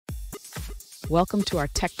Welcome to our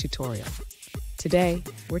tech tutorial. Today,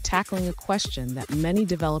 we're tackling a question that many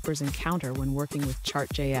developers encounter when working with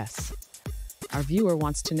Chart.js. Our viewer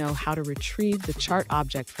wants to know how to retrieve the chart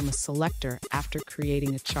object from a selector after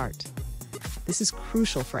creating a chart. This is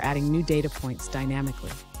crucial for adding new data points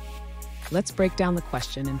dynamically. Let's break down the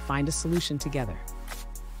question and find a solution together.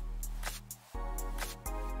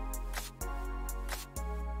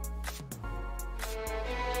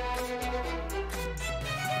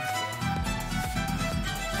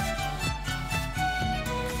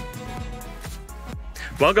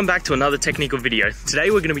 Welcome back to another technical video.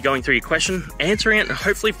 Today we're going to be going through your question, answering it, and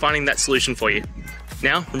hopefully finding that solution for you.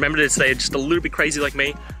 Now, remember to stay just a little bit crazy like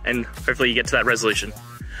me, and hopefully you get to that resolution.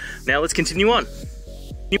 Now let's continue on.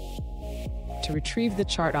 To retrieve the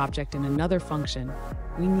chart object in another function,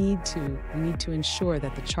 we need to ensure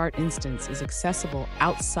that the chart instance is accessible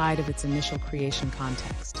outside of its initial creation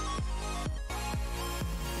context.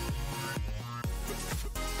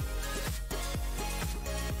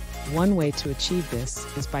 One way to achieve this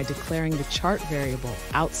is by declaring the chart variable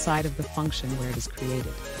outside of the function where it is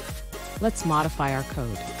created. Let's modify our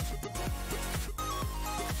code.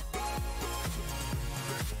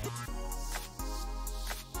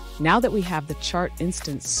 Now that we have the chart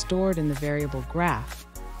instance stored in the variable graph,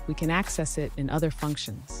 we can access it in other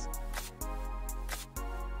functions.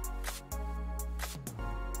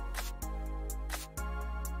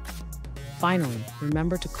 Finally,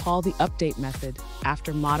 remember to call the update method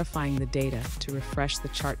after modifying the data to refresh the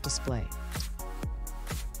chart display.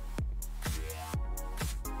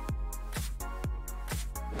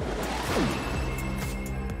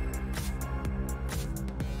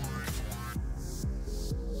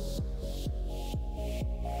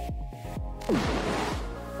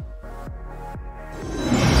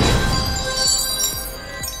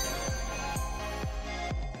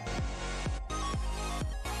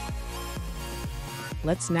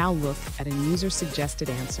 Let's now look at a user-suggested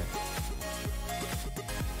answer.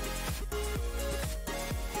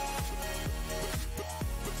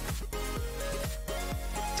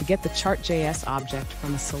 To get the Chart.js object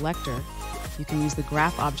from a selector, you can use the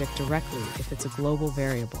graph object directly if it's a global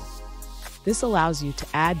variable. This allows you to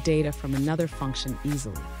add data from another function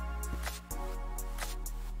easily.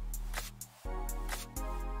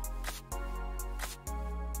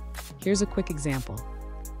 Here's a quick example.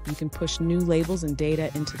 You can push new labels and data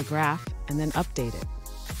into the graph and then update it.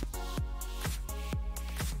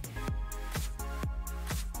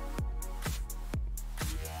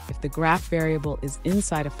 If the graph variable is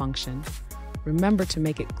inside a function, remember to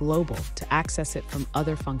make it global to access it from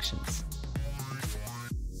other functions.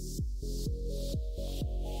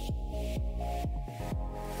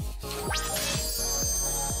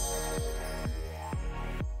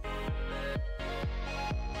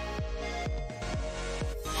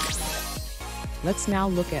 Let's now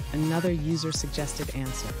look at another user-suggested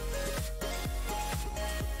answer.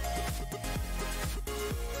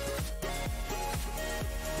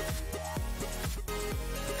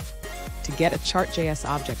 To get a Chart.js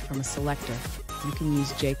object from a selector, you can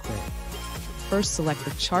use jQuery. First, select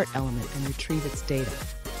the chart element and retrieve its data.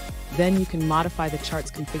 Then you can modify the chart's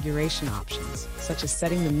configuration options, such as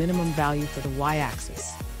setting the minimum value for the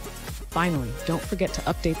y-axis. Finally, don't forget to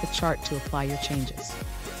update the chart to apply your changes.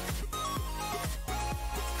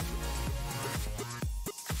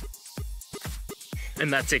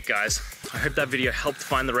 And that's it, guys. I hope that video helped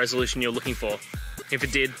find the resolution you're looking for. If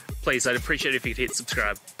it did, please, I'd appreciate it if you could hit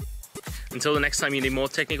subscribe. Until the next time you need more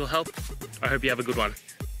technical help, I hope you have a good one.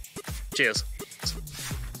 Cheers.